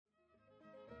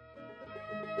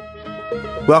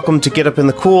Welcome to Get Up in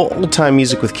the Cool, old-time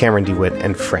music with Cameron DeWitt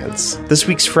and friends. This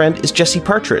week's friend is Jesse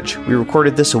Partridge. We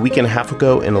recorded this a week and a half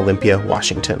ago in Olympia,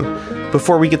 Washington.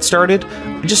 Before we get started,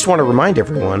 I just want to remind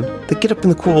everyone that Get Up in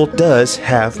the Cool does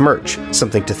have merch,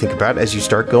 something to think about as you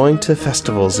start going to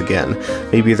festivals again.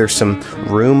 Maybe there's some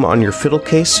room on your fiddle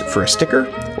case for a sticker,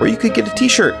 or you could get a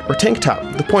t-shirt or tank top.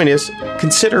 The point is,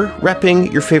 consider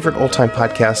repping your favorite old-time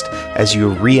podcast as you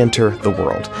re-enter the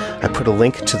world. I put a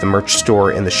link to the merch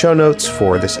store in the show notes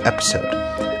for this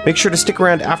episode. Make sure to stick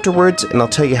around afterwards, and I'll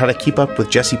tell you how to keep up with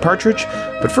Jesse Partridge.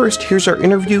 But first, here's our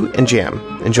interview and jam.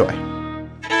 Enjoy.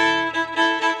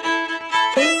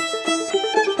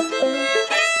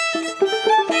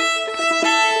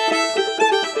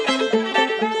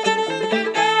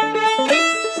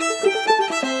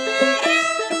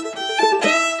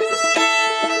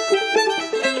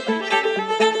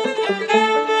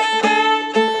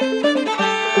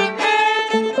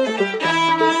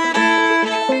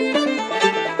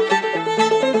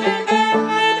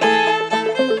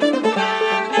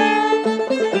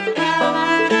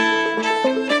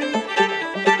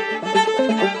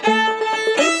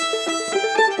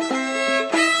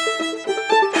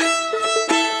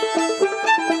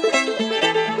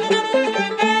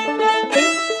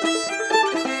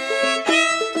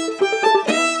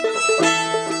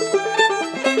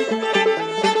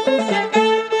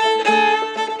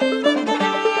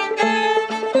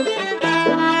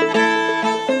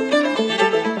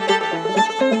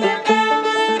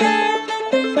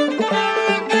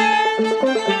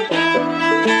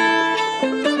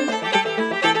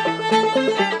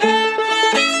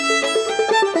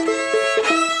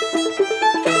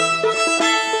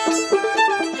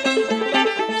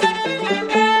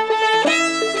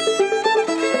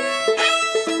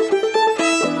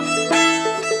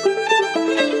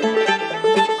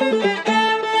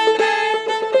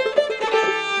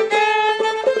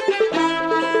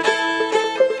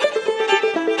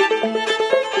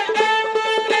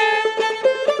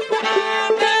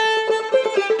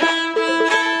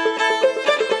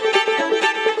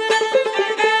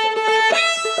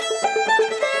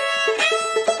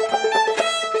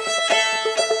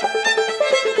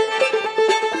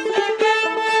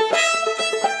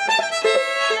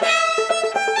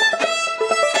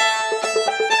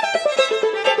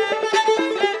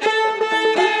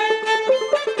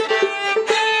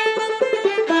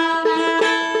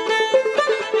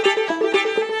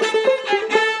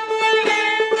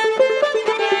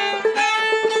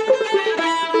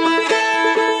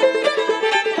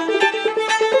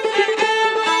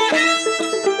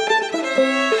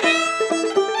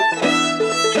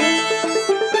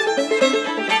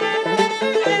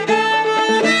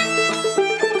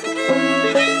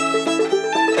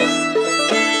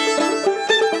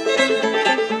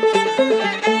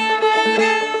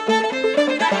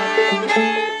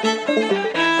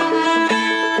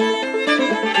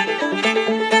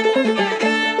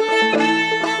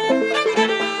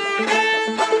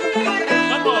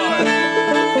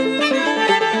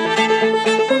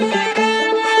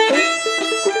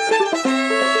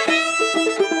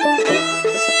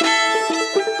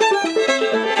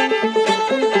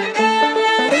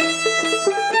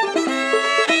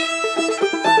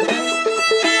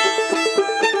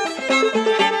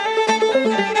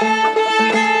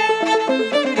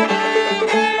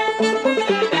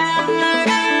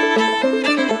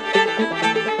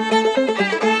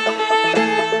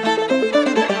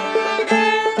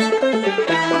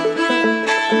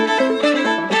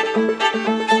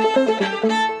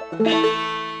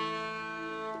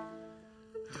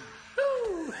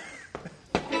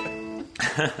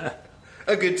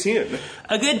 A good tune.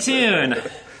 A good tune.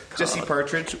 Jesse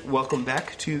Partridge, welcome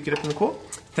back to Get Up in the Cool.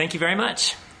 Thank you very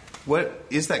much. What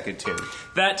is that good tune?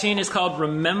 That tune is called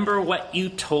Remember What You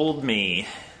Told Me.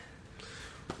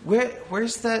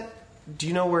 Where's that? Do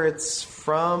you know where it's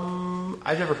from?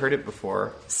 I've never heard it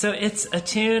before. So it's a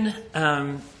tune.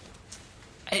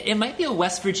 It might be a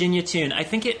West Virginia tune. I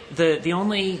think the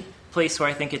only place where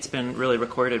I think it's been really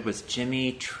recorded was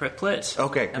Jimmy Triplett.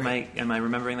 Okay, great. Am I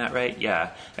remembering that right?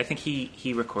 Yeah, I think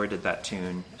he recorded that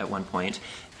tune at one point,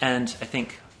 and I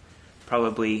think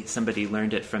probably somebody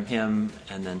learned it from him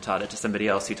and then taught it to somebody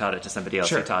else who taught it to somebody else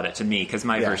who taught it to me, because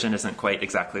my version isn't quite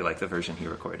exactly like the version he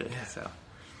recorded. Yeah. So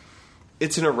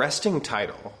it's an arresting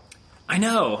title. I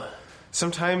know.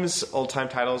 Sometimes old-time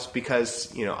titles,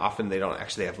 because, you know, often they don't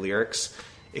actually have lyrics,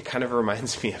 it kind of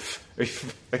reminds me of...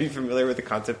 Are you familiar with the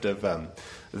concept of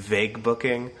vague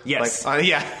booking? Yes. Like,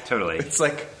 yeah. Totally. It's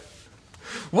like,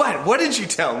 what? What did you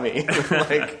tell me?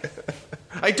 Like...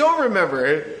 I don't remember.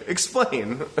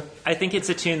 Explain. I think it's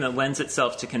a tune that lends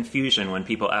itself to confusion when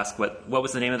people ask what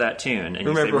was the name of that tune, and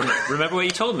remember. you say, remember what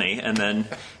you told me, and then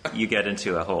you get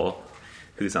into a whole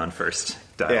who's on first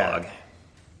dialogue. Yeah.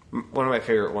 One of my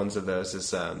favorite ones of those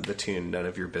is the tune None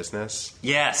of Your Business.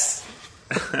 Yes.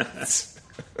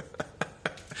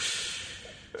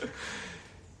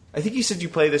 I think you said you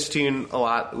play this tune a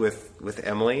lot with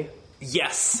Emily.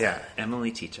 Yes. Yeah.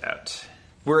 Emily Teach Out.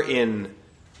 We're in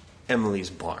Emily's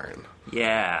barn.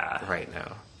 Yeah. Right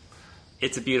now.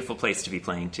 It's a beautiful place to be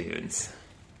playing tunes.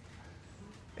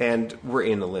 And we're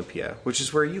in Olympia, which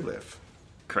is where you live.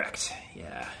 Correct.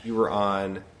 Yeah. You were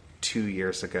on 2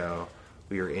 years ago.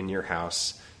 We were in your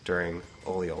house during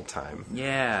Ole Old Time.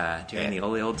 Yeah, during the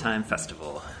Ole Old Time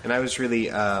Festival. And I was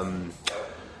really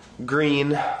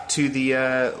green to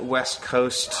the West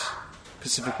Coast,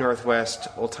 Pacific Northwest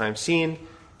old time scene.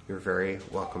 You were very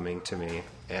welcoming to me,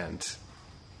 and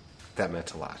that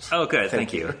meant a lot. Oh, good.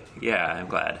 Thank you. Yeah, I'm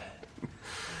glad.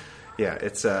 Yeah,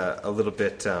 it's a little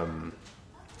bit,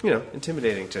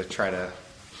 intimidating to try to...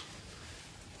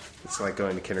 It's like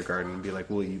going to kindergarten and be like,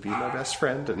 will you be my best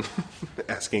friend? And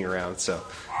asking around. So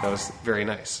that was very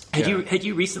nice. Had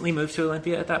you recently moved to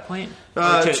Olympia at that point?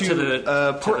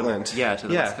 To Portland. To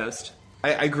the West Coast?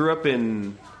 I grew up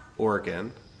in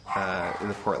Oregon, in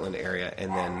the Portland area,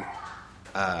 and then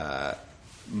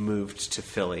moved to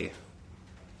Philly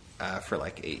for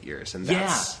like 8 years. And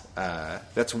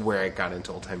that's where I got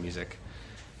into old-time music.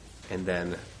 And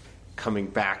then coming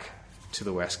back to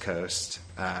the West Coast,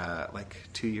 like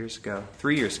 2 years ago,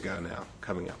 3 years ago now,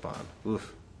 coming up on.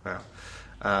 Oof, wow.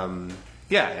 And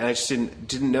I just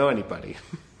didn't know anybody.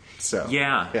 So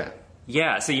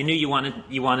yeah. So you knew you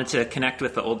wanted to connect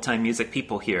with the old time music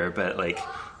people here, but like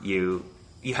you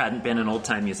hadn't been an old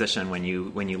time musician when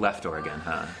you left Oregon,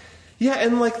 huh? Yeah,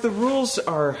 and like feels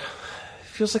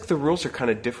like the rules are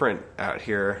kind of different out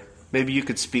here. Maybe you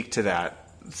could speak to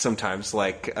that sometimes,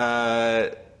 like.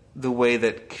 The way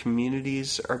that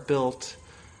communities are built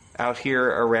out here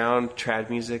around trad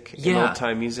music and old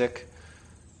time music.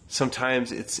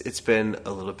 Sometimes it's been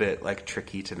a little bit like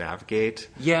tricky to navigate.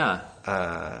 Yeah.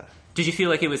 Did you feel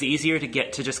like it was easier to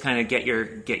just kind of get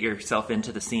yourself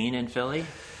into the scene in Philly?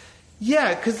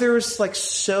 Yeah, because there was like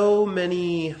so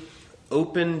many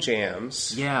open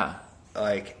jams. Yeah.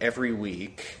 Like every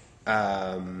week,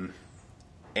 and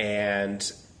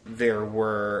there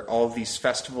were all of these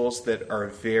festivals that are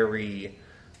very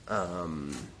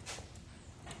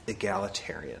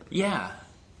egalitarian. Yeah.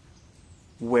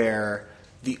 Where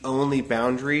the only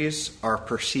boundaries are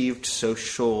perceived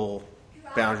social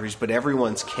boundaries, but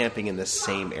everyone's camping in the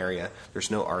same area.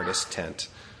 There's no artist tent.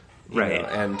 Right.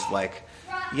 And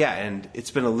and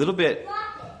it's been a little bit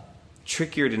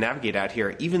trickier to navigate out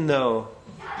here, even though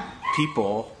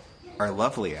people are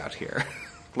lovely out here.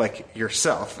 Like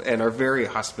yourself, and are very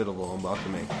hospitable and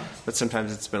welcoming. But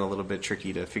sometimes it's been a little bit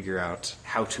tricky to figure out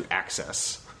how to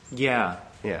access. Yeah.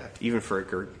 Yeah, even for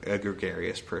a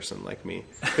gregarious person like me.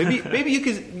 Maybe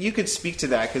you could speak to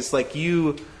that, because like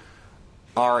you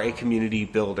are a community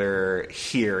builder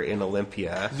here in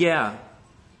Olympia. Yeah.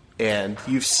 And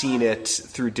you've seen it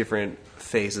through different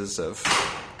phases of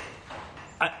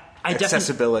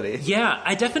accessibility.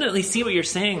 I definitely see what you're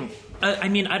saying. I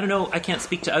mean, I don't know. I can't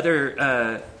speak to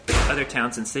other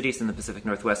towns and cities in the Pacific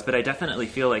Northwest, but I definitely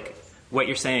feel like what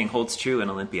you're saying holds true in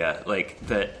Olympia. Like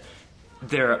that,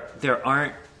 there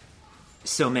aren't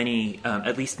so many.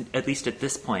 At least at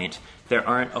this point, there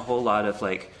aren't a whole lot of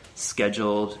like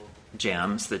scheduled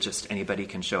jams that just anybody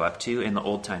can show up to in the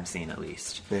old time scene, at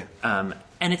least. Yeah.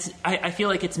 And I feel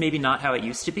like it's maybe not how it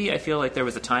used to be. I feel like there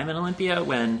was a time in Olympia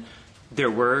when there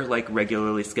were like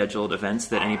regularly scheduled events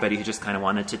that anybody who just kind of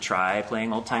wanted to try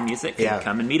playing old time music could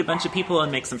come and meet a bunch of people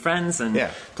and make some friends and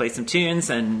play some tunes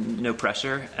and no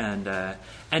pressure. And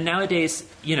nowadays,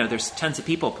 there's tons of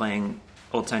people playing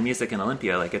old time music in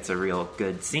Olympia. Like it's a real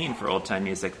good scene for old time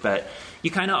music, but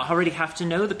you kind of already have to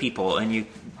know the people, and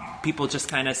people just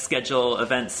kind of schedule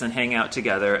events and hang out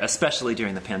together, especially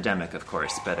during the pandemic, of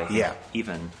course. But I think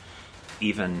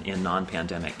even in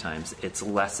non-pandemic times, it's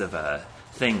less of a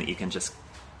thing that you can just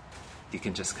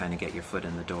kind of get your foot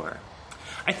in the door.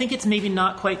 I think it's maybe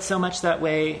not quite so much that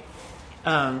way.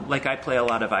 Like I play a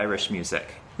lot of Irish music,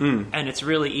 and it's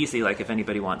really easy. Like if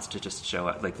anybody wants to just show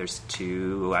up, like there's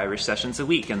 2 Irish sessions a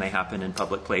week, and they happen in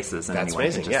public places, and that's anyone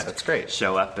amazing. can just that's great.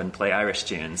 Show up and play Irish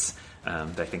tunes. I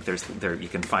think you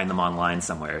can find them online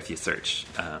somewhere if you search.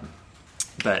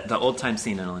 But the old time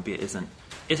scene in Olympia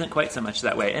isn't quite so much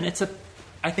that way, and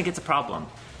I think it's a problem.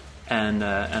 And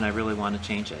I really want to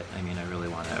change it. I mean, I really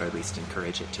want to, or at least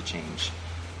encourage it to change.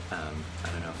 I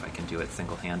don't know if I can do it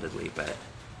single-handedly, but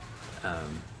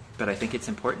But I think it's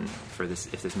important for this,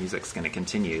 if this music's going to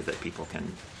continue, that people can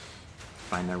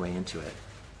find their way into it.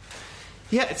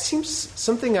 Yeah, it seems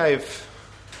something I've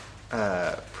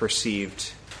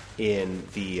perceived in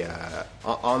the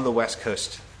on the West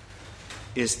Coast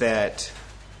is that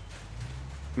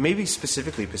maybe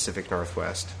specifically Pacific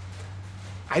Northwest,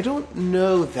 I don't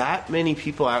know that many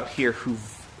people out here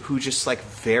who just like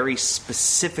very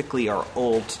specifically are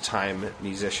old time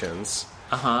musicians.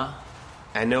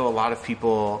 I know a lot of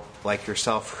people like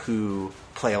yourself who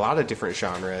play a lot of different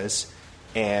genres,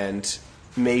 and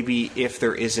maybe if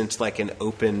there isn't like an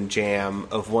open jam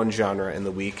of one genre in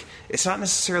the week, it's not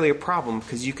necessarily a problem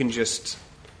because you can just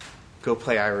go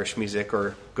play Irish music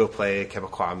or go play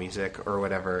Quebecois music or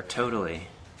whatever. Totally.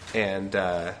 And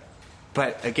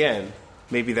but again,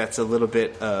 maybe that's a little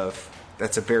bit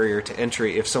that's a barrier to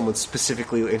entry if someone's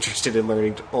specifically interested in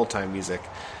learning old time music,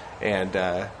 and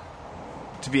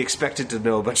to be expected to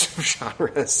know a bunch of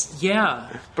genres.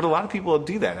 Yeah, but a lot of people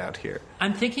do that out here.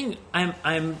 I'm thinking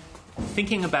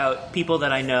about people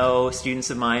that I know, students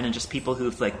of mine, and just people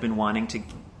who've like been wanting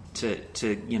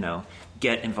to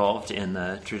get involved in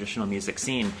the traditional music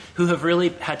scene, who have really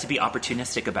had to be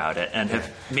opportunistic about it and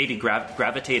have maybe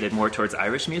gravitated more towards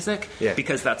Irish music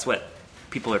because that's what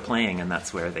people are playing, and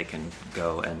that's where they can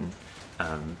go and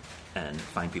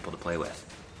find people to play with.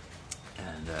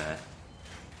 And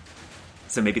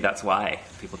so maybe that's why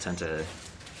people tend to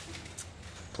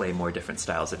play more different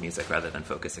styles of music rather than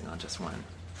focusing on just one.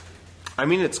 I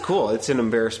mean, it's cool. It's an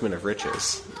embarrassment of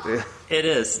riches. It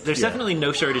is. There's definitely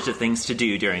no shortage of things to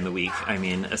do during the week. I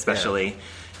mean, especially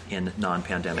in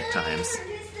non-pandemic times.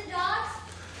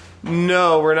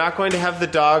 No, we're not going to have the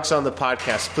dogs on the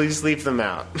podcast. Please leave them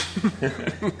out.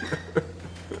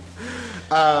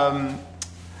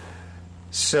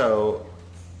 So,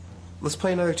 let's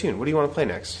play another tune. What do you want to play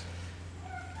next?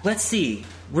 Let's see.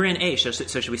 We're in A, so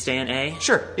should we stay in A?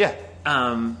 Sure, yeah.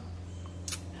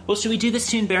 Well, should we do this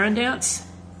tune, Baron Dance?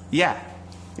 Yeah.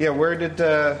 Yeah, where did...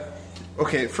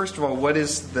 Okay, first of all, what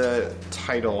is the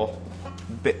title?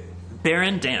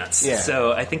 Baron Dance. Yeah.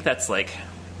 So I think that's like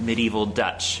medieval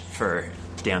Dutch for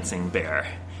dancing bear.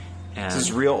 And this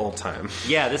is real old time.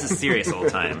 Yeah, this is serious old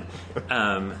time.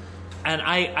 And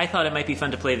I thought it might be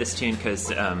fun to play this tune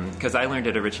because I learned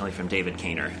it originally from David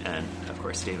Kaner, and of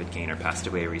course David Kaner passed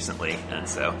away recently, and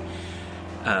so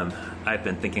I've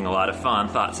been thinking a lot of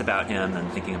fond thoughts about him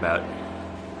and thinking about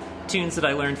tunes that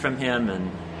I learned from him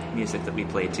and music that we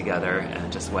played together,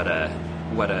 and just what a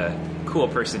cool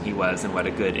person he was and what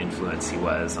a good influence he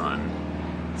was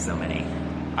on so many.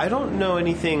 I don't know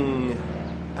anything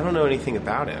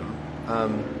about him.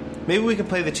 Maybe we can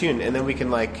play the tune, and then we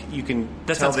can you can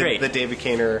tell the David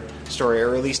Kaner story,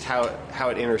 or at least how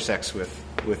it intersects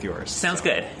with yours. Sounds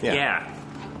good. Yeah.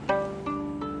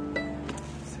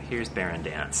 So here's Baron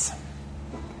Dance.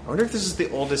 I wonder if this is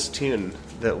the oldest tune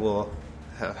that will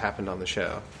have happened on the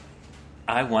show.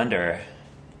 I wonder.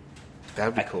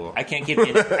 That'd be cool. I can't give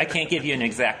you an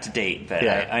exact date, but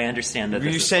I understand that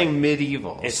you're saying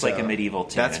medieval. It's like a medieval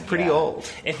tune. That's pretty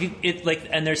old.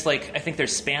 And there's I think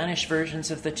there's Spanish versions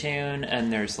of the tune,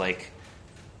 and there's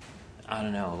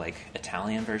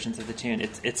Italian versions of the tune.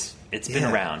 It's been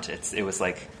around. It was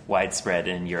widespread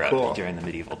in Europe during the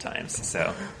medieval times.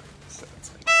 So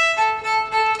it's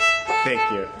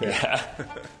thank you. Yeah.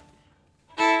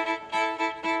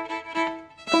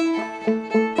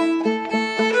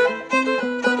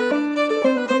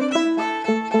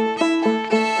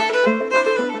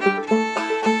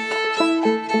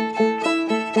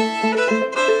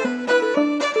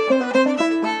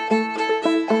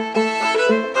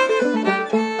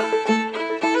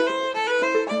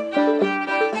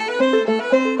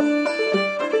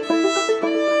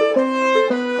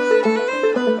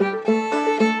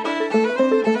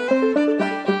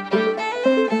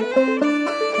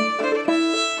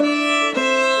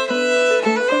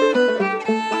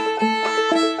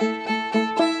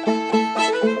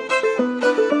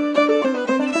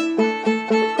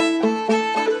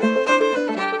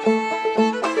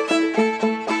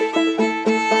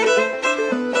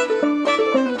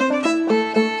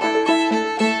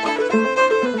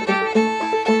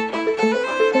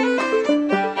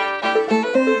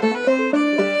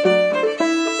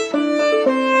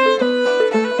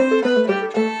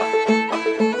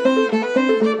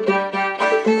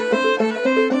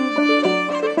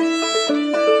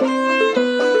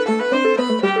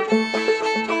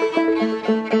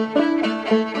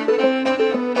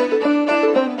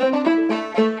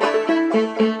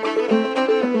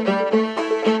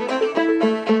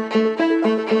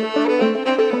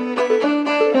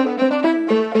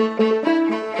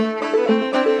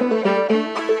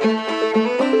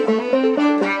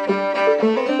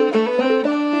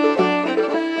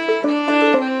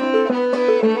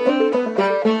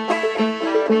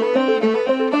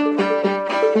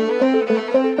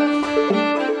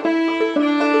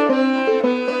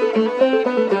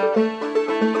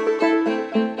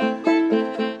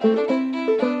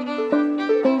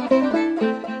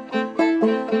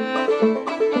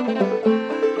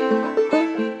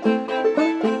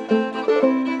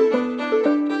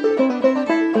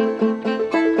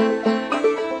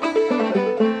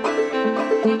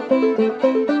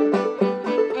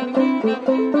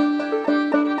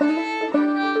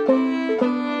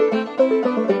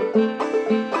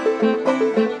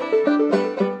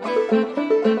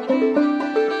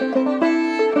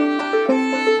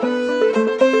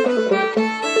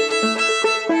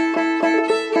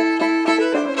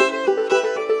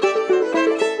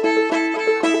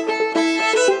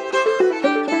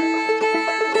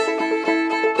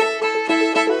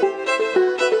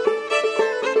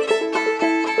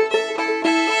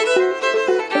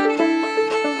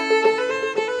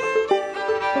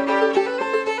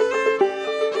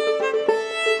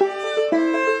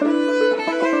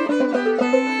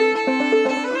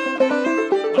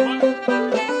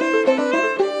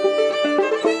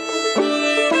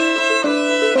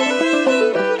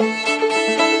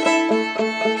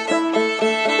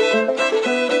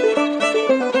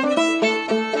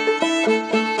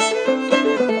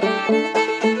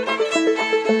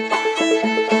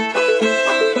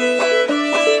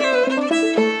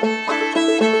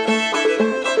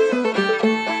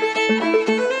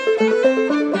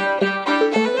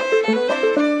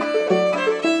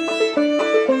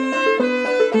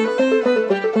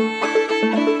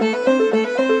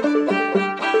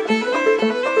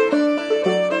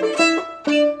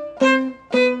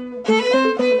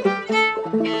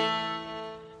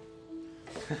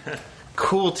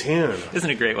 Cool tune. Isn't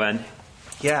it a great one?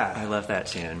 Yeah. I love that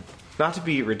tune. Not to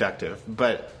be reductive,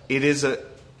 but it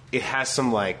has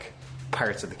some like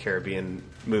Pirates of the Caribbean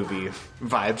movie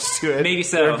vibes to it. Maybe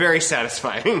so. They're very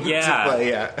satisfying. Yeah. To play,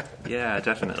 yeah. Yeah,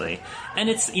 definitely. And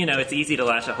it's it's easy to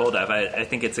latch a hold of. I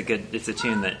think it's a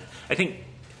tune that I think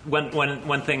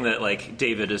one thing that like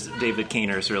David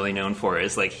Kaner is really known for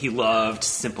is like he loved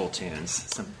simple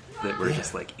tunes that were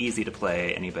just like easy to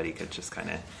play. Anybody could just kind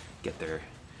of get their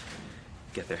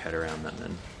head around them.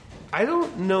 And I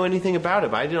don't know anything about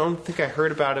him. I don't think I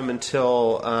heard about him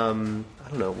until I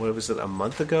don't know, what was it, a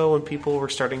month ago when people were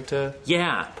starting to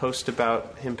post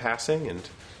about him passing. And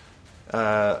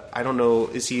I don't know,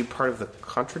 is he part of the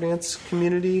Contradance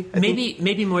community?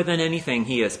 Maybe more than anything,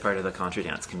 he is part of the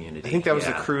Contradance community. I think that was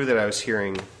the crew that I was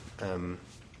hearing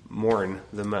mourn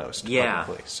the most. Yeah.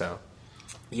 Probably, so.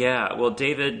 Yeah, well,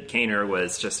 David Kaner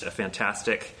was just a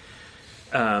fantastic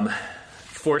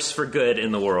force for good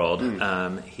in the world.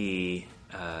 He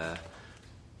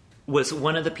was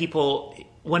one of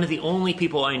the only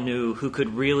people I knew who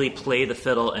could really play the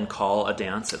fiddle and call a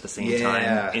dance at the same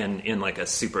time in like a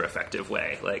super effective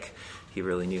way. Like he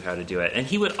really knew how to do it, and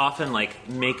he would often like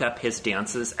make up his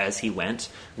dances as he went,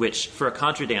 which for a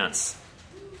contra dance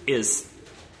is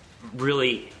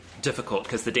really difficult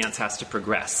because the dance has to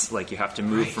progress. Like you have to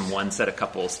move from one set of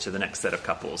couples to the next set of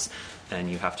couples,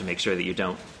 and you have to make sure that you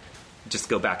don't just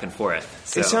go back and forth.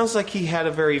 So, it sounds like he had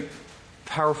a very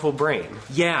powerful brain.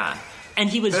 Yeah. And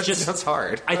he was that's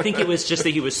hard. I think it was just that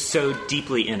he was so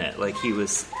deeply in it. Like he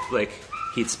was like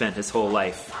he'd spent his whole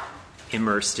life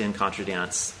immersed in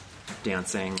contradance,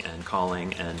 dancing and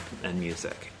calling and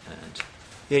music. And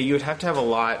yeah, you would have to have a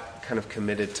lot kind of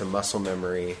committed to muscle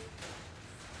memory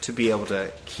to be able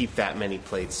to keep that many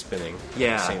plates spinning at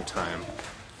the same time.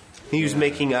 He was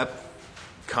making up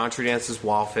contra dances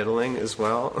while fiddling as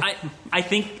well. I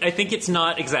think it's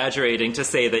not exaggerating to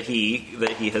say that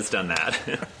he has done that.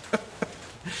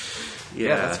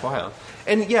 Yeah, that's wild.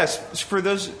 And yes, for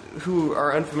those who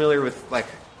are unfamiliar with like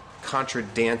contra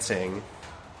dancing,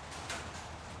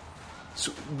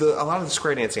 so a lot of the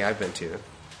square dancing I've been to,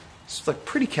 it's like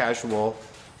pretty casual,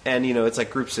 and it's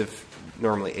like groups of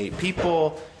normally 8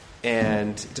 people,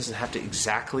 and it doesn't have to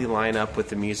exactly line up with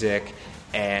the music,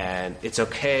 and it's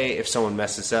okay if someone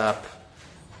messes up,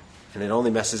 and it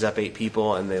only messes up 8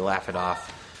 people, and they laugh it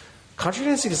off. Contra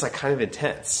dancing is like kind of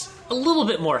intense. A little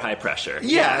bit more high pressure.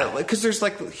 Yeah, because there's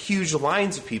like huge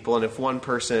lines of people, and if one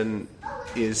person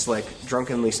is like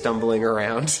drunkenly stumbling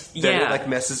around, then it like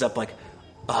messes up like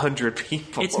 100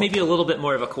 people. It's maybe a little bit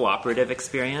more of a cooperative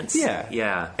experience.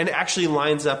 Yeah. And it actually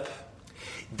lines up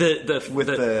the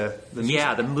music.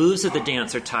 Yeah, the moves of the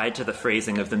dance are tied to the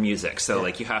phrasing of the music. So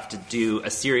like you have to do a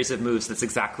series of moves that's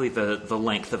exactly the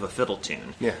length of a fiddle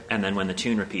tune. Yeah. And then when the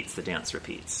tune repeats, the dance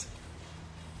repeats.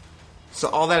 So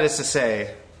all that is to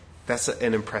say, that's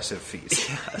an impressive feat.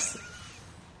 Yes.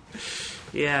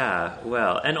 Yeah,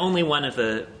 well, and only one of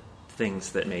the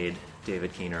things that made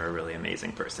David Kaner a really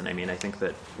amazing person. I mean, I think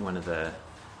that one of the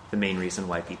main reason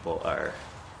why people are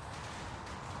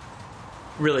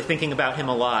really thinking about him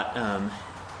a lot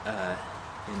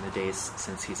in the days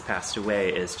since he's passed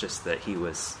away is just that he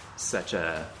was such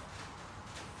a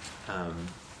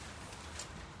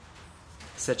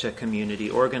community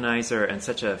organizer and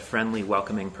such a friendly,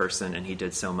 welcoming person, and he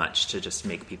did so much to just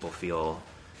make people feel,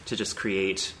 to just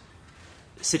create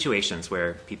situations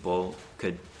where people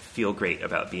could feel great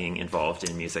about being involved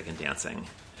in music and dancing.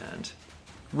 And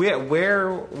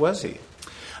where was he?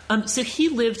 So he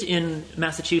lived in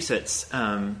Massachusetts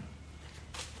for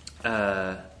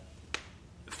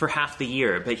half the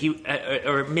year, but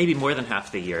or maybe more than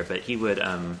half the year. But he would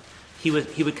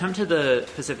come to the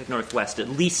Pacific Northwest at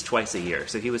least twice a year.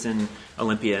 So he was in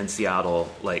Olympia and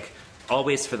Seattle, like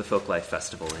always for the Folklife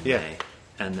Festival in May,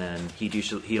 and then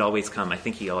he'd always come. I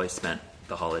think he always spent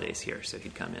the holidays here, so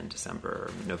he'd come in December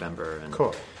or November. And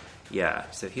cool.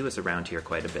 Yeah, so he was around here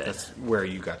quite a bit. That's where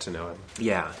you got to know him.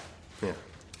 Yeah. Yeah.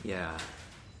 Yeah.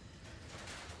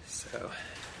 So,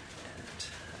 and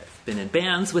I've been in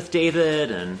bands with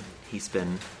David, and he's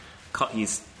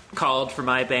called for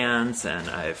my bands, and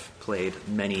I've played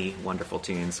many wonderful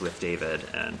tunes with David,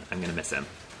 and I'm going to miss him.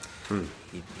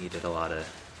 He did a lot of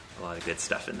good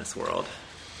stuff in this world.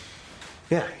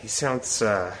 Yeah, he sounds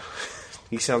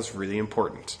really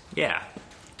important. Yeah,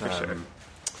 for sure.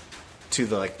 To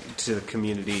the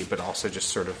community, but also just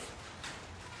sort of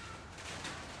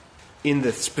in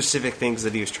the specific things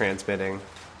that he was transmitting,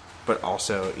 but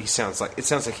also it sounds like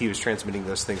he was transmitting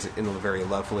those things in a very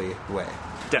lovely way.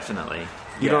 Definitely.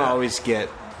 You don't always get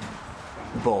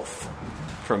both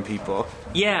from people.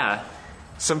 Yeah.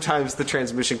 Sometimes the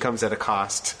transmission comes at a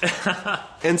cost.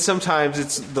 And sometimes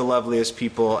it's the loveliest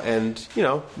people, and,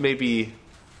 maybe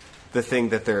the thing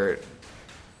that they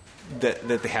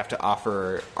have to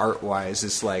offer art-wise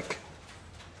is, like,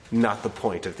 not the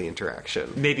point of the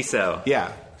interaction. Maybe so.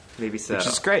 Yeah. Maybe so. Which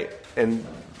is great. And,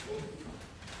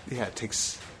 yeah, it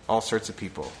takes all sorts of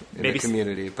people in a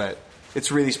community, but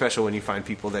it's really special when you find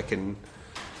people that can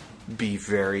be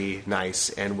very nice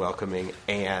and welcoming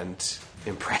and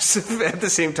impressive at the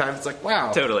same time. It's like,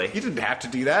 wow. Totally. You didn't have to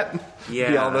do that.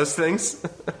 Yeah. Be all those things.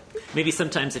 Maybe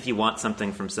sometimes if you want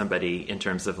something from somebody in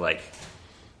terms of, like,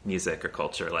 music or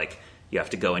culture, like, you have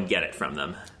to go and get it from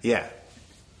them. Yeah.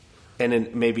 And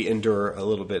then maybe endure a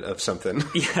little bit of something.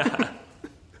 Yeah.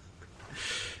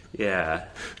 Yeah.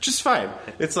 Which is fine.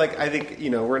 It's like, I think,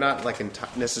 we're not like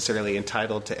necessarily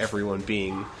entitled to everyone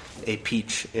being a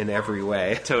peach in every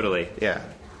way. Totally. Yeah.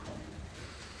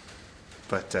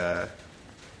 But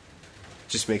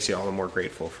just makes you all the more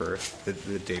grateful for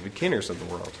the David Kayners of the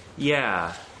world.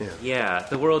 Yeah. Yeah. Yeah.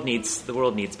 The world needs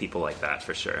people like that,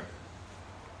 for sure.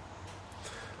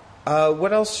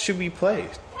 What else should we play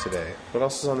today? What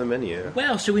else is on the menu?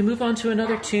 Well, should we move on to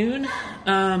another tune?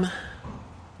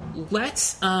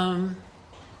 Let's.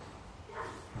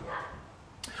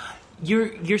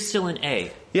 You're still in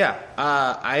A. Yeah,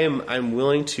 I'm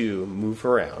willing to move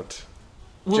around.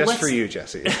 Well, just for you,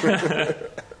 Jesse.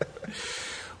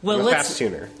 Well, fast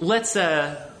tuner. Let's do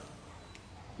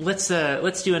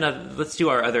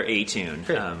our other A tune.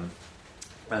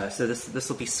 So this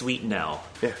will be Sweet Nell.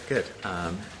 Yeah, good.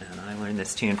 And I learned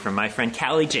this tune from my friend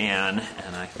Callie Jan,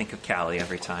 and I think of Callie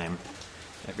every time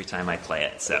I play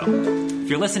it. So if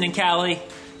you're listening, Callie,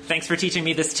 thanks for teaching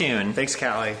me this tune. Thanks,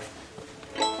 Callie.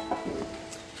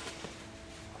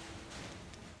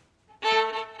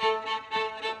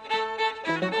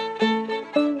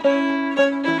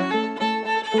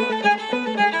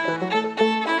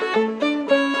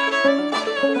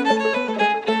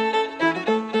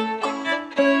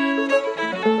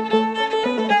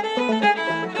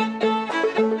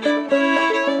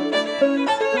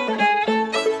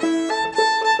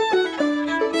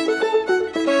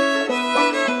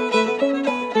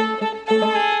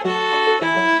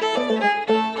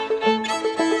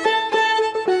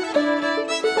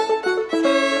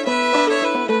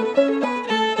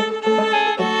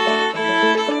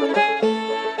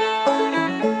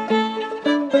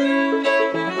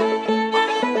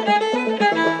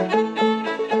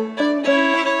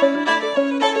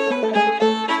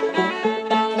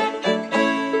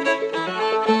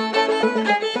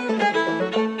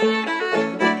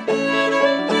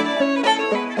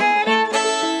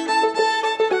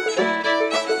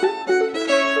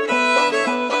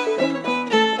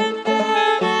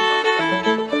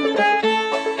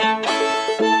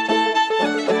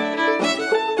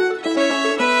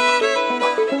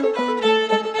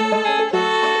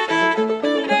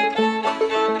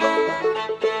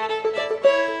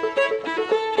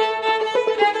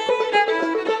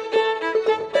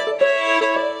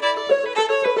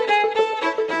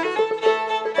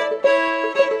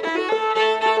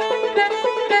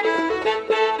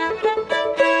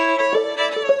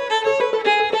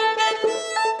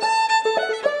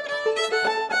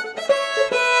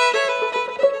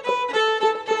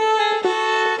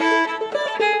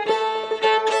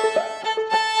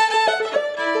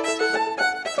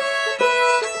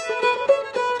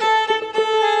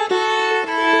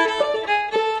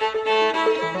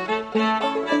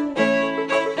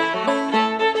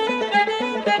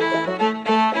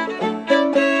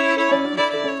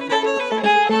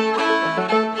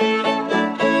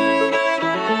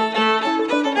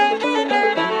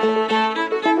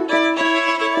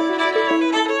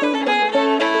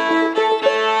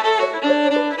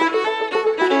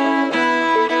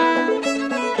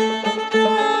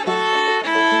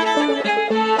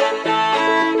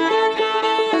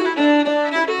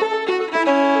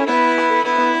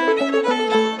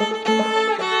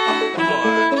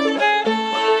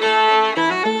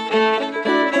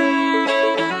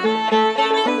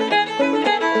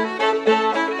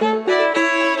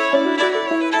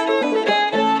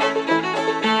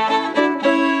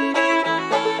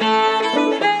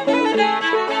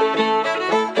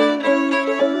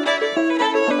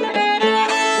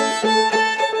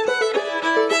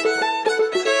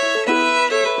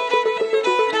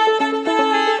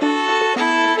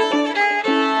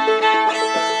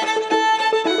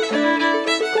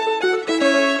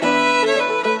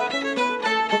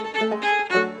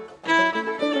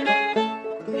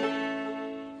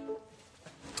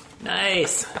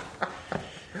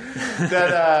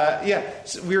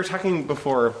 so we were talking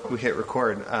before we hit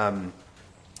record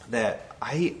that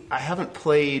I haven't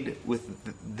played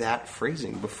with that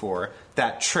phrasing before,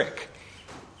 that trick.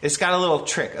 It's got a little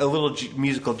trick, a little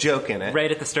musical joke in it.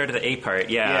 Right at the start of the A part,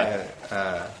 yeah.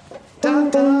 Da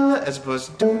da, as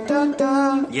opposed to da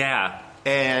da. Yeah.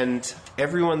 And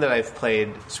everyone that I've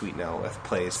played Sweet Nell with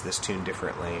plays this tune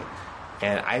differently.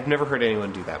 And I've never heard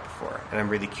anyone do that before. And I'm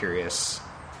really curious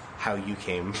how you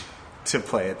came to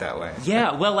play it that way.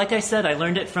 Yeah, well, like I said, I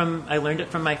learned it from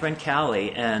my friend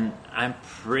Callie, and I'm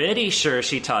pretty sure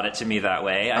she taught it to me that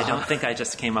way. I don't think I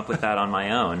just came up with that on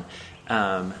my own.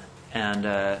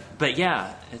 But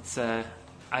yeah, it's I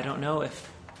don't know if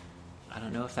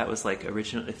that was like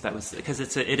original, if that was, because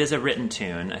it is a written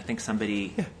tune. I think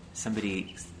somebody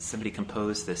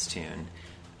composed this tune.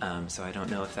 So I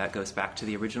don't know if that goes back to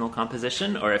the original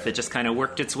composition or if it just kind of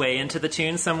worked its way into the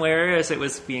tune somewhere as it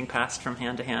was being passed from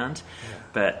hand to hand. Yeah.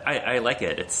 But I like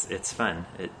it. It's fun.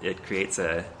 It creates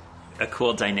a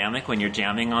cool dynamic when you're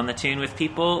jamming on the tune with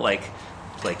people. Like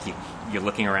you're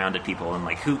looking around at people and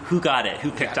like, who got it? Who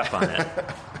picked up on it?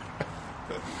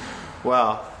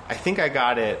 Well, I think I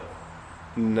got it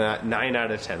 9 out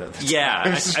of 10 of the time. Yeah,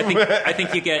 I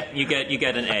think you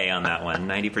get an A on that one,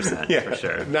 90% for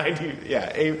sure. 90, yeah,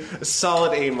 a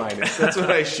solid A minus. That's what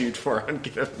I shoot for on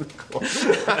Get Up in the Cold.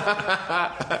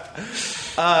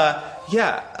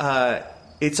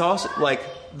 It's also like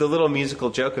the little musical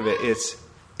joke of it.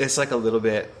 It's like a little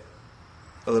bit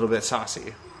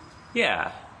saucy.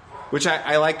 Yeah, which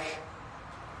I like.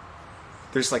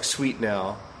 There's like Sweet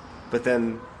Nell, but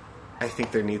then I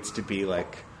think there needs to be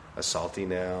like a salty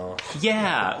Nell.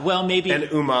 Yeah, well, maybe an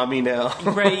umami Nell.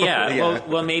 Right? Yeah. Yeah.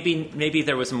 Well, maybe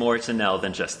there was more to Nell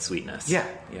than just sweetness. Yeah.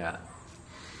 Yeah.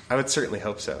 I would certainly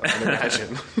hope so. I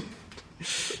imagine.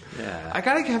 Yeah. I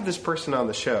gotta have this person on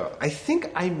the show. I think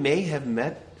I may have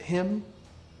met him.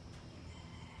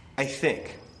 I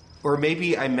think, or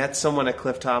maybe I met someone at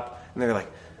Clifftop, and they're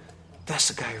like, "That's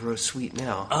the guy who wrote Sweet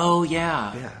Nell." Oh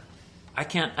yeah. Yeah. I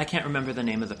can't remember the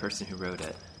name of the person who wrote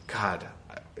it. God.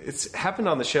 It's happened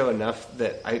on the show enough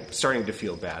that I'm starting to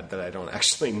feel bad that I don't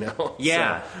actually know.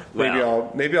 Yeah,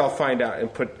 so maybe I'll find out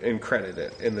and credit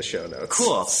it in the show notes.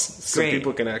 Cool, so great.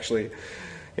 People can actually,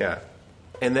 yeah.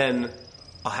 And then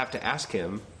I'll have to ask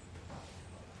him.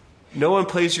 No one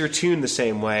plays your tune the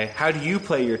same way. How do you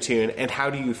play your tune, and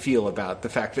how do you feel about the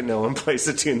fact that no one plays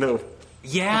the tune the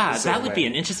that would way? Be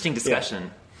an interesting discussion.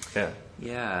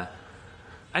 Yeah.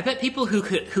 I bet people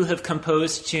who have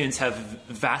composed tunes have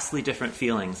vastly different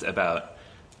feelings about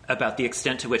the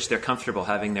extent to which they're comfortable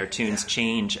having their tunes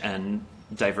change and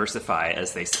diversify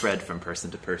as they spread from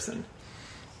person to person.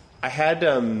 I had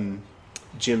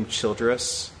Jim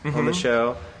Childress on the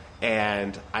show,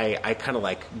 and I kind of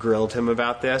like grilled him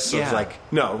about this. So I was like,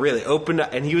 no, really, open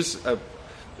up. And he was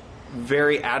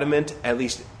very adamant, at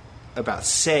least, about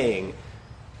saying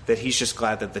that he's just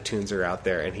glad that the tunes are out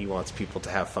there and he wants people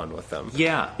to have fun with them.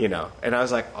 Yeah. You know? And I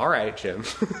was like, all right, Jim.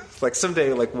 Like,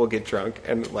 someday, like, we'll get drunk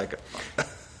and, like...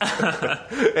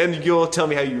 and you'll tell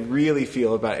me how you really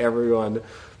feel about everyone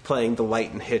playing the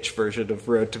Light and Hitch version of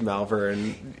Road to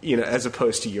Malvern, you know, as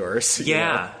opposed to yours.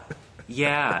 Yeah.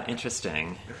 Yeah,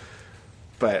 interesting.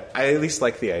 But I at least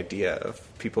like the idea of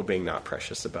people being not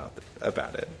precious about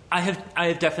it. I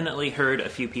have definitely heard a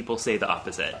few people say the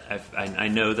opposite. I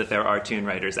know that there are tune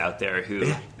writers out there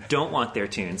who don't want their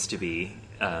tunes to be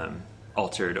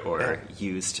altered or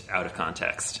used out of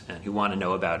context, and who want to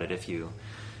know about it if you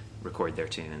record their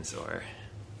tunes. Or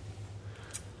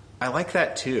I like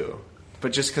that too,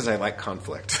 but just because I like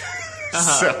conflict.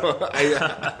 So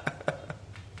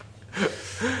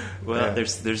Well,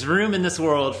 there's room in this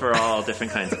world for all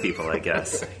different kinds of people, I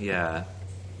guess. Yeah.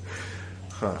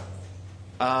 Huh.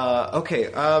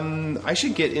 Okay. I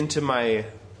should get into my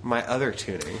other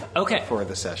tuning. Okay. For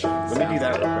the session. Let me do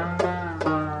that real quick.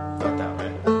 Not that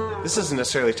way. This doesn't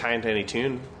necessarily tie into any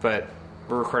tune, but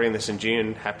we're recording this in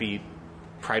June. Happy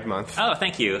Pride Month. Oh,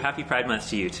 thank you. Happy Pride Month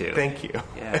to you too. Thank you.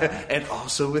 Yeah. And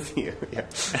also with you. Yeah.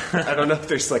 I don't know if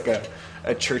there's like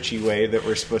a churchy way that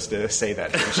we're supposed to say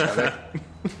that to each other.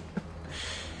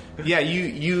 Yeah,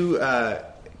 you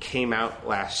came out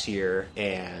last year,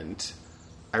 and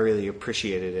I really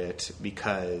appreciated it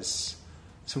because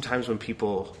sometimes when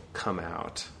people come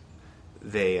out,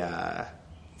 there's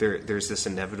this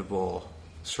inevitable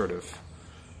sort of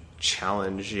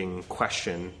challenging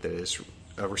question that is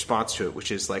a response to it,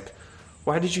 which is like,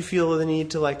 why did you feel the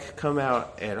need to like come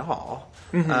out at all?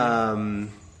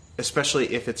 Mm-hmm.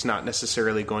 Especially if it's not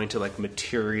necessarily going to like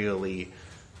materially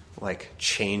like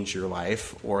change your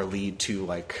life or lead to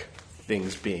like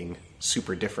things being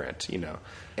super different, you know.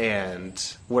 And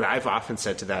what I've often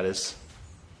said to that is,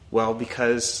 Well,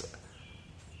 because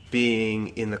being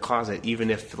in the closet,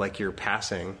 even if like you're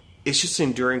passing, it's just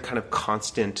enduring kind of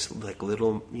constant, like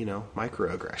little,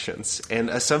 microaggressions and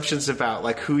assumptions about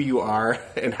like who you are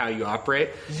and how you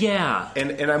operate. Yeah.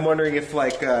 And I'm wondering if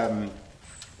like,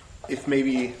 if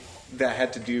maybe that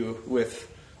had to do with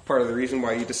part of the reason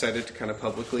why you decided to kind of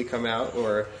publicly come out,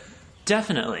 or.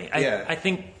 Definitely. I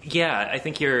think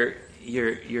you're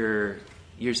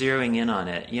zeroing in on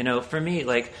it. For me,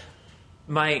 like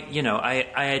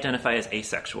I identify as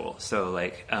asexual. So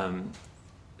like,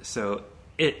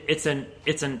 It's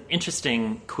an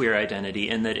interesting queer identity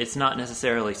in that it's not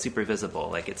necessarily super visible.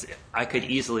 Like I could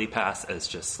easily pass as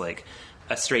just like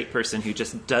a straight person who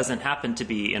just doesn't happen to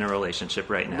be in a relationship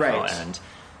right now, and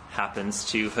happens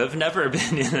to have never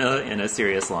been in a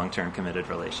serious long-term committed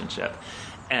relationship.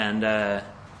 And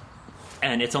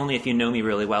it's only if you know me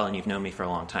really well and you've known me for a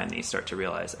long time that you start to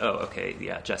realize, oh, okay,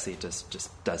 yeah, Jesse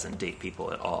just doesn't date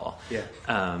people at all. Yeah.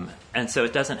 And so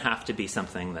it doesn't have to be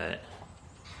something that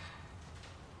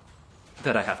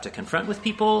I have to confront with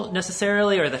people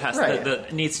necessarily, or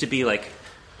that needs to be like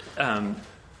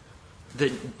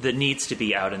that needs to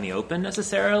be out in the open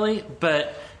necessarily.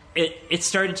 But it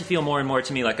started to feel more and more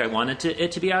to me like I wanted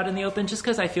it to be out in the open, just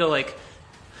because I feel like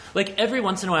every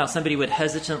once in a while somebody would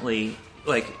hesitantly,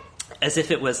 like as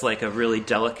if it was like a really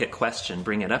delicate question,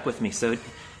 bring it up with me. So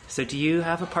do you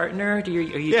have a partner? Are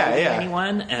you dating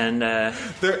anyone? And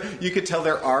you could tell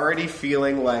they're already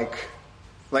feeling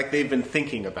like they've been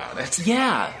thinking about it.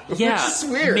 Yeah. Which is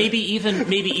weird. Maybe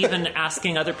even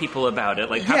asking other people about it.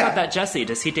 Like, how about that Jesse?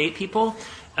 Does he date people?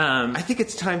 I think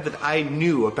it's time that I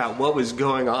knew about what was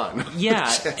going on.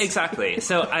 Yeah, exactly.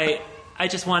 So I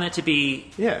just want it to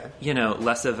be,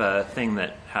 less of a thing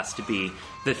that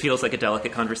feels like a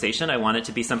delicate conversation. I want it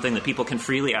to be something that people can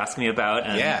freely ask me about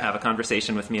and have a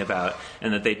conversation with me about,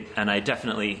 and I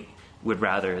definitely would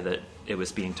rather that it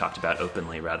was being talked about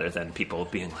openly rather than people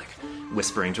being like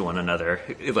whispering to one another,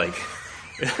 like,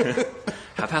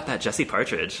 how about that Jesse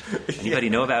Partridge? Anybody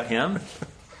know about him?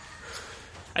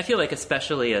 I feel like,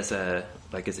 especially as a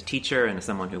teacher and as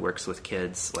someone who works with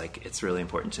kids, like it's really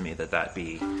important to me that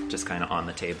be just kind of on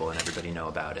the table and everybody know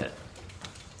about it.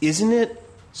 Isn't it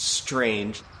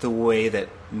strange the way that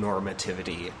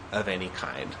normativity of any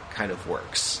kind of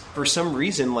works? For some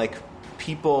reason, like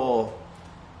people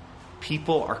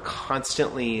are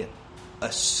constantly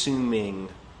assuming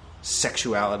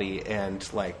sexuality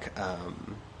and like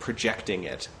projecting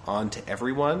it onto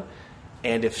everyone,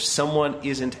 and if someone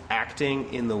isn't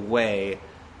acting in the way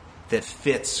that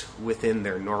fits within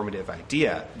their normative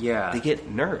idea, they get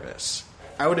nervous.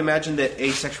 I would imagine that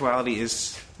asexuality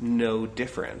is no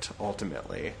different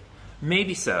ultimately.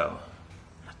 Maybe so.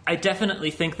 I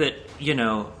definitely think that,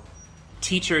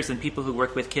 teachers and people who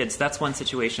work with kids, that's one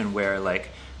situation where like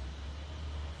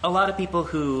a lot of people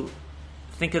who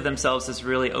think of themselves as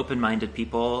really open-minded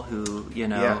people who,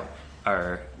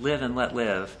 are live and let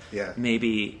live,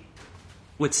 maybe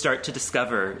would start to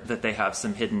discover that they have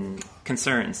some hidden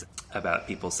concerns about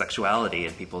people's sexuality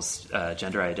and people's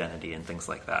gender identity and things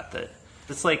like that. That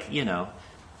it's like,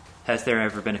 has there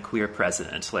ever been a queer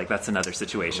president? Like that's another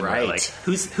situation where like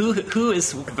who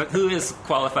is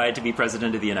qualified to be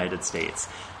president of the United States?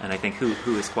 And I think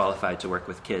who is qualified to work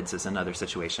with kids is another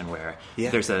situation where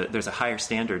there's a higher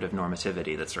standard of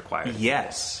normativity that's required.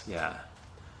 Yes. Yeah.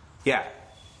 Yeah.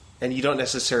 And you don't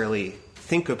necessarily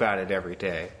think about it every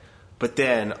day, but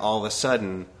then all of a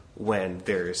sudden when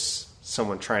there's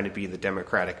someone trying to be the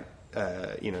Democratic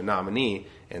nominee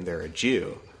and they're a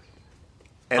Jew,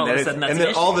 and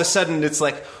then all of a sudden it's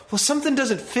like, well, something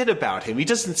doesn't fit about him. He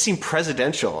doesn't seem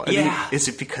presidential. Is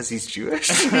it because he's Jewish?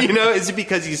 Is it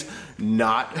because he's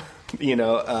not,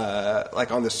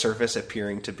 like on the surface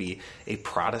appearing to be a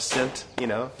Protestant,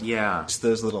 Yeah. It's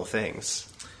those little things.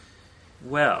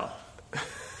 Well,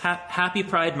 happy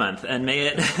Pride Month, and may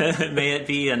it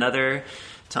be another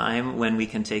time when we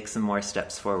can take some more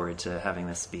steps forward to having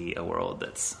this be a world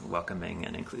that's welcoming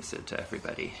and inclusive to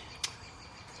everybody.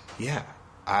 Yeah.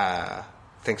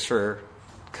 Thanks for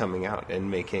coming out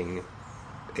and making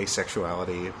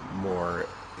asexuality more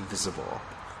visible,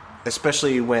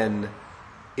 especially when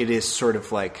it is sort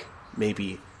of like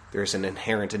maybe there's an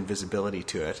inherent invisibility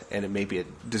to it, and maybe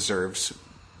it deserves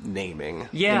naming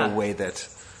in a way that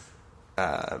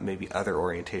maybe other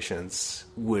orientations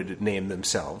would name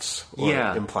themselves or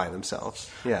imply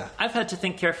themselves. Yeah, I've had to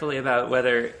think carefully about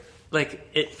whether,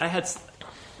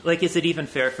 is it even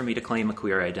fair for me to claim a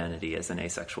queer identity as an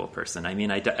asexual person? I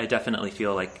mean, I definitely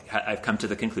feel like I've come to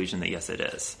the conclusion that yes, it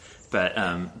is. But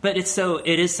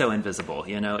it is so invisible,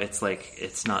 It's like,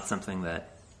 it's not something that,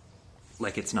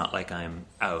 like, it's not like I'm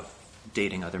out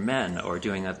dating other men or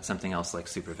doing something else like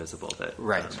super visible that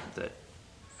that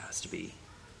has to be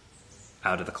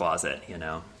out of the closet, you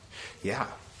know. Yeah,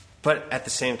 but at the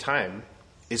same time,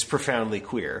 is profoundly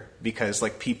queer because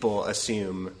like people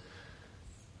assume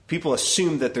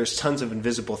that there's tons of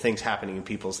invisible things happening in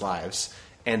people's lives,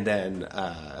 and then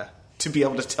to be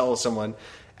able to tell someone,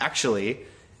 actually,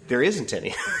 there isn't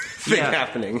anything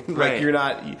happening. Like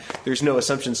there's no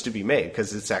assumptions to be made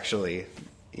because it's actually,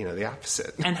 you know, the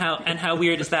opposite. And how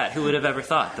weird is that? Who would have ever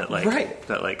thought that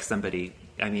like somebody?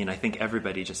 I mean, I think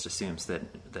everybody just assumes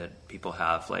that people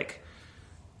have like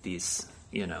these,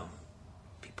 you know,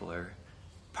 people are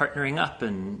partnering up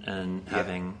and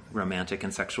having romantic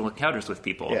and sexual encounters with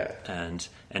people. Yeah. And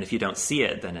if you don't see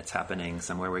it, then it's happening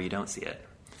somewhere where you don't see it.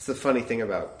 It's the funny thing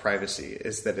about privacy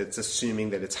is that it's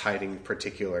assuming that it's hiding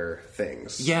particular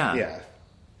things. Yeah.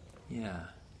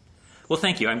 Well,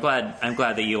 thank you. I'm glad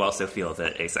that you also feel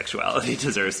that asexuality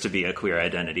deserves to be a queer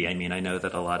identity. I mean, I know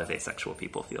that a lot of asexual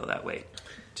people feel that way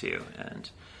too, and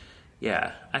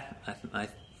yeah,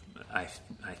 I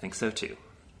think so too.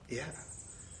 Yeah.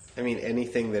 I mean,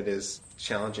 anything that is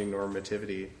challenging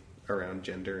normativity around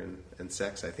gender and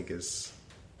sex, I think, is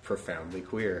profoundly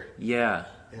queer. Yeah,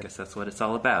 I guess that's what it's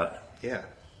all about. Yeah.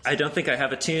 I don't think I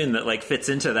have a tune that like fits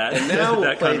into that. And now we'll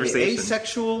that play conversation. The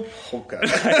asexual polka.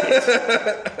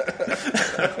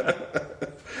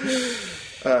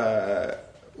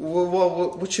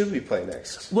 Well, what should we play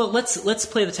next? Well, let's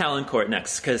play the Talon Court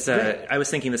next because I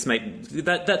was thinking this might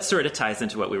that sort of ties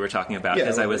into what we were talking about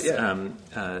because I was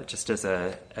just as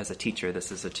a teacher,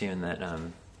 this is a tune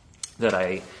that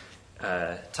I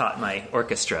taught my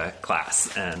orchestra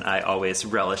class, and I always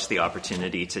relish the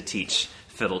opportunity to teach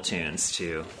fiddle tunes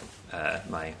to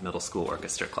my middle school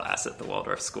orchestra class at the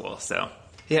Waldorf School. So.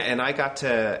 Yeah, and I got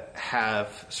to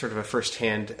have sort of a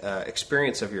firsthand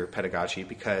experience of your pedagogy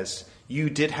because you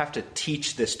did have to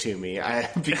teach this to me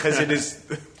because it is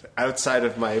outside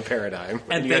of my paradigm.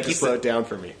 And you had to slow it down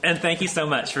for me. And thank you so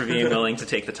much for being willing to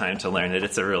take the time to learn it.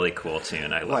 It's a really cool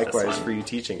tune. I love this one. Likewise for you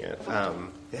teaching it.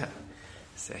 Yeah.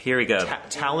 So here we go.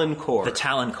 Talon Corps. The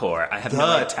Talon Corps. I have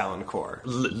Talon Corps.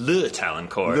 Le Talon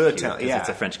Corps. Yeah. It's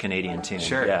a French-Canadian tune.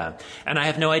 Sure. Yeah. And I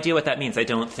have no idea what that means. I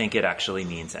don't think it actually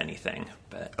means anything.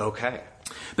 But okay.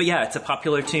 But yeah, it's a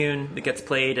popular tune. It gets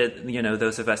played at, you know,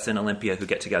 those of us in Olympia who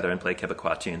get together and play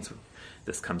Quebecois tunes.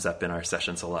 This comes up in our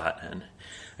sessions a lot. And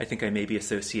I think I maybe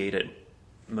associate it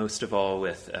most of all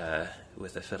with a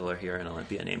fiddler here in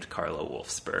Olympia named Carla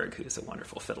Wolfsberg, who's a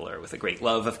wonderful fiddler with a great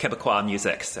love of Quebecois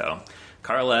music. So,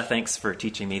 Carla, thanks for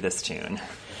teaching me this tune.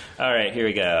 All right, here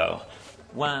we go.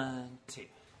 1, 2.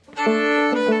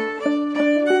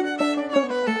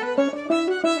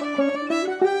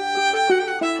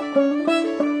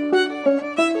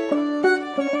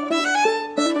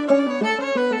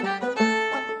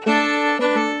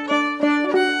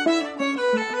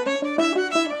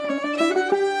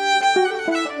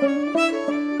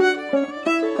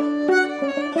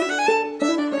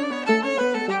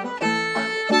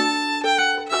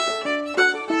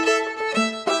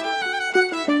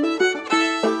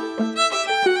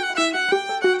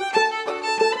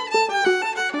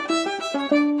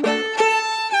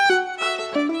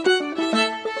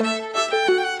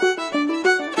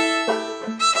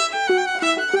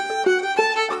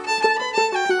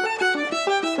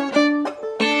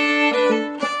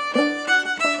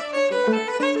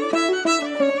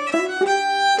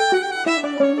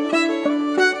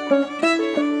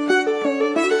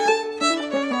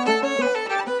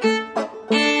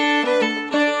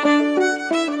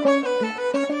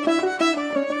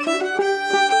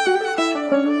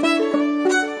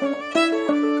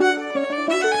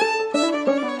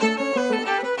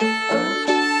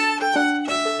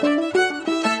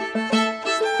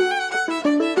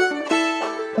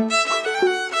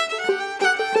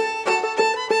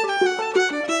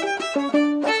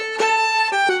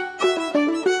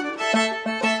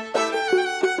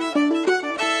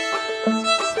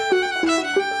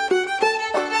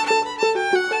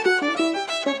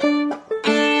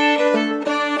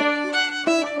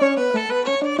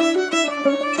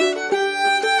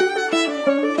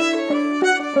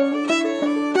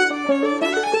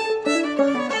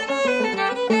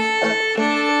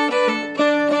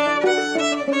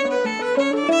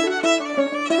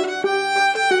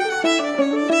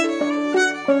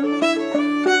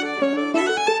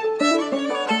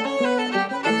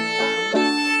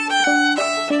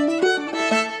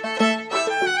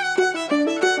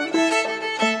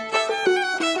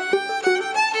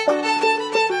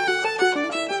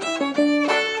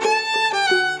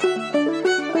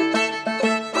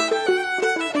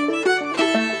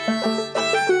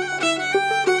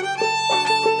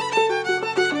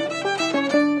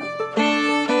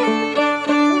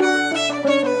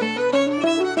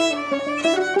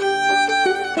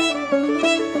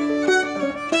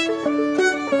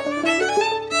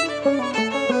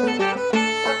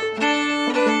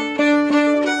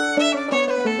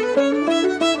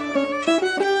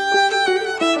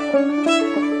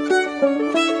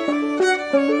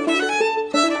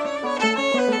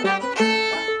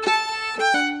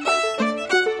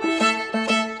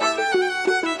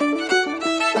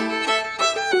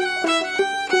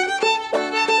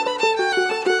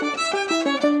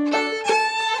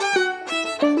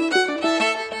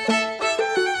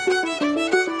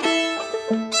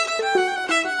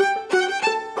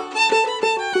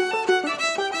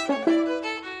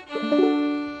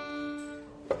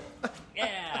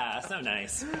 Oh,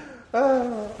 nice.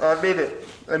 I made it.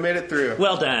 I made it through.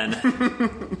 Well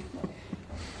done.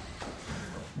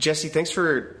 Jesse, thanks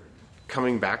for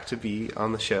coming back to be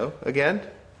on the show again.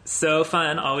 So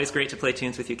fun. Always great to play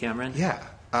tunes with you, Cameron. Yeah.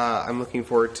 I'm looking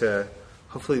forward to,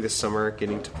 hopefully this summer,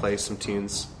 getting to play some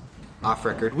tunes off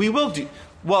record. We will do...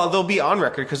 Well, they'll be on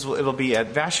record because it'll be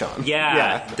at Vashon.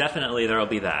 Yeah, definitely there'll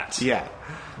be that. Yeah.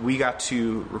 We got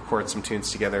to record some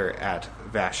tunes together at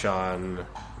Vashon,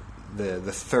 the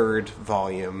third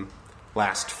volume,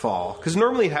 last fall. Because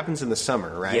normally it happens in the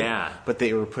summer, right? Yeah. But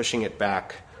they were pushing it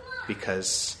back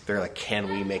because they're like, can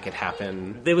we make it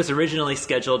happen? It was originally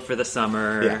scheduled for the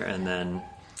summer, Yeah.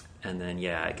 and then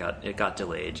yeah, it got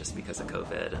delayed just because of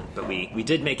COVID. But we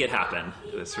did make it happen.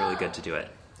 It was really good to do it.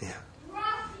 Yeah.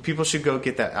 People should go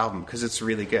get that album because it's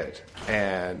really good.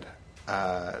 And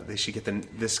they should get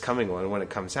this coming one when it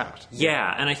comes out.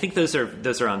 Yeah, and I think those are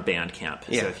on Bandcamp.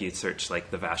 Yeah. So if you search like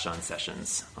the Vashon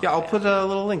sessions. Yeah, I'll put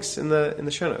little links in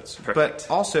the show notes. Perfect. But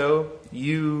also,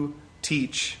 you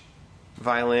teach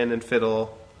violin and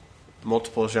fiddle,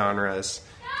 multiple genres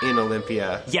in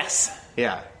Olympia. Yes.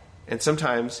 Yeah. And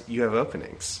sometimes you have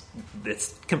openings.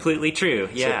 It's completely true,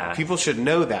 yeah. So people should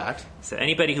know that. So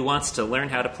anybody who wants to learn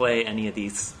how to play any of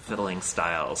these fiddling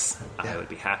styles, Yeah. I would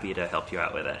be happy to help you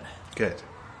out with it. Good.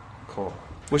 Cool.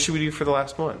 What should we do for the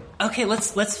last one? Okay,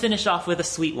 let's finish off with a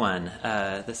sweet one.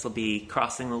 This will be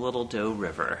Crossing the Little Doe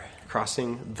River.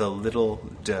 Crossing the Little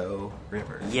Doe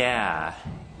River. Yeah,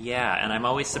 and I'm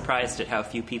always surprised at how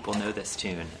few people know this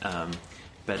tune.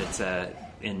 But it's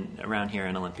around here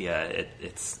in Olympia,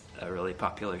 it's a really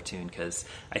popular tune because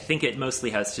I think it mostly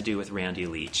has to do with Randy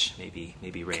Leach,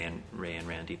 maybe Ray and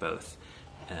Randy both,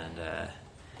 and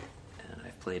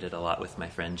I've played it a lot with my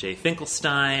friend Jay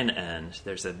Finkelstein, and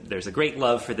there's a great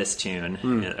love for this tune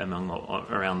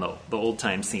around the old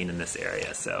time scene in this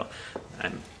area. So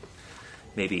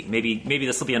maybe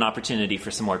this will be an opportunity for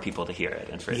some more people to hear it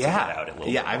and for it to get out a little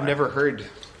bit more. I've never heard.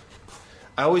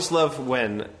 I always love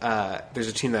when there's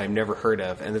a tune that I've never heard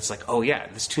of, and it's like, oh yeah,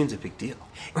 this tune's a big deal.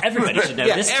 Everybody should know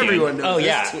this tune. Everyone knows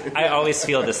this tune. I always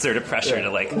feel this sort of pressure to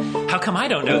like, how come I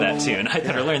don't know that tune? I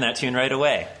better learn that tune right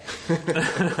away.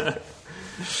 Yeah,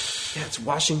 it's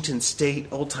Washington State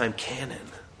old time canon.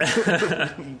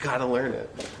 You gotta learn it.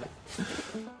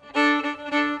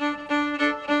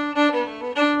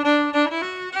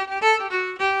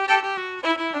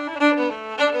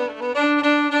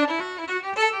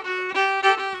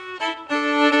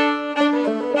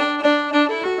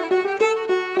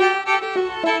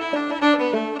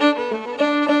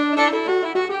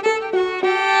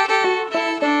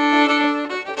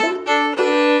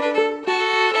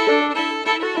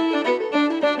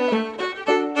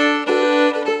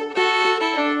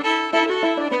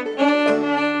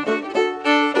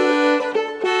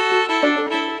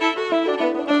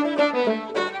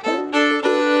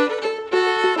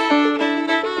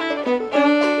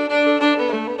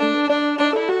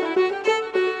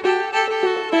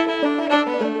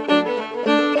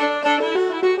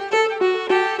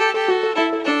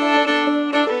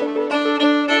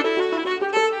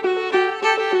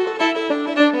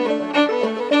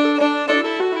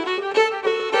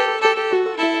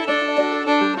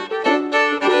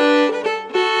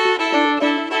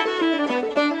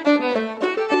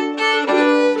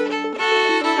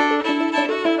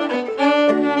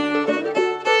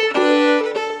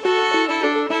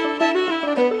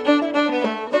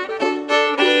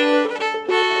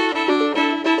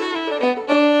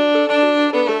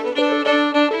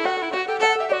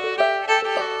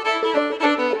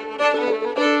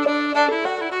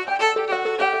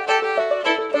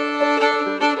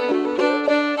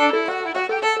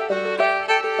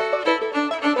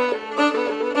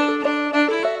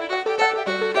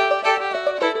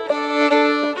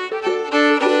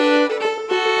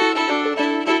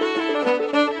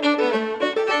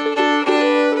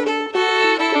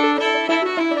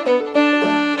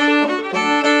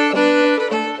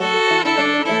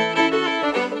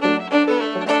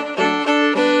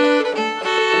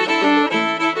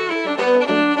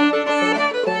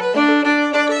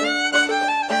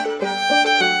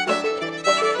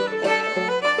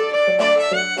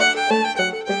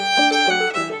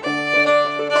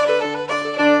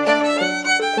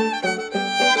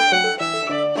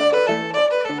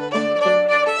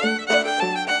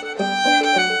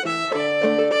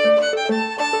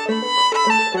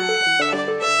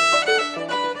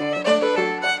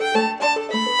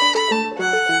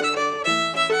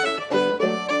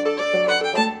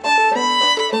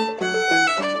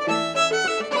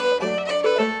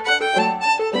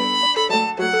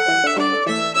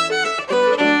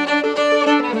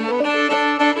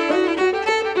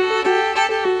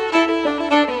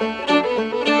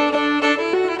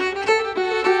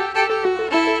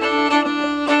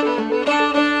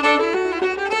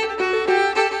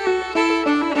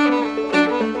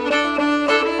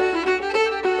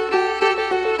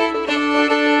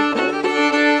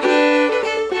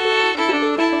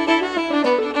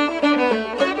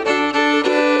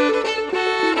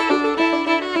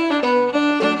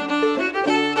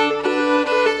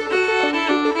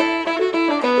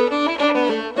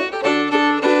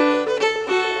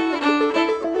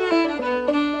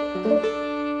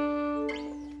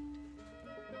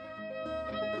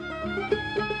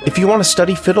 you want to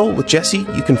study fiddle with Jesse,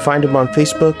 you can find him on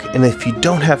Facebook, and if you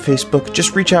don't have Facebook,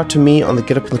 just reach out to me on the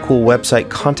Get Up in the Cool website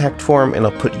contact form, and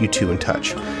I'll put you two in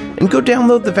touch. And go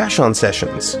download the Vashon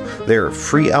Sessions. They're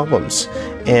free albums,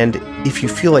 and if you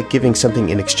feel like giving something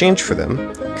in exchange for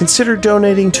them, consider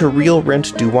donating to Real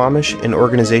Rent Duwamish, an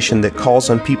organization that calls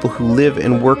on people who live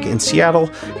and work in Seattle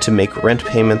to make rent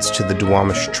payments to the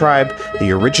Duwamish tribe,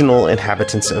 the original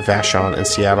inhabitants of Vashon and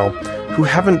Seattle, who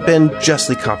haven't been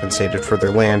justly compensated for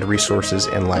their land, resources,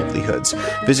 and livelihoods.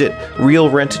 Visit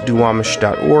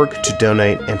realrentduwamish.org to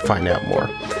donate and find out more.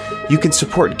 You can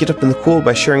support Get Up in the Cool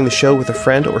by sharing the show with a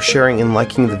friend or sharing and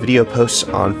liking the video posts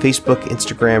on Facebook,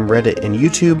 Instagram, Reddit, and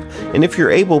YouTube. And if you're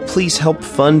able, please help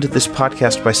fund this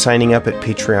podcast by signing up at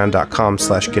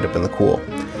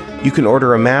patreon.com/getupinthecool. You can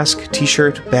order a mask,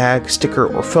 t-shirt, bag, sticker,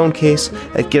 or phone case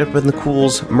at Get Up in the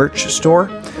Cool's merch store.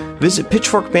 Visit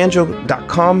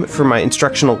pitchforkbanjo.com for my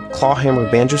instructional clawhammer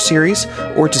banjo series,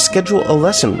 or to schedule a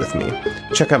lesson with me.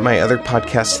 Check out my other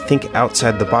podcast, Think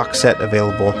Outside the Box Set,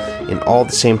 available in all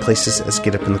the same places as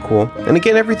Get Up in the Cool. And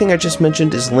again, everything I just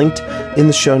mentioned is linked in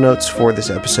the show notes for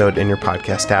this episode in your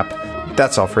podcast app.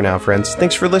 That's all for now, friends.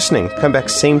 Thanks for listening. Come back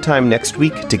same time next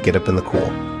week to Get Up in the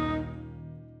Cool.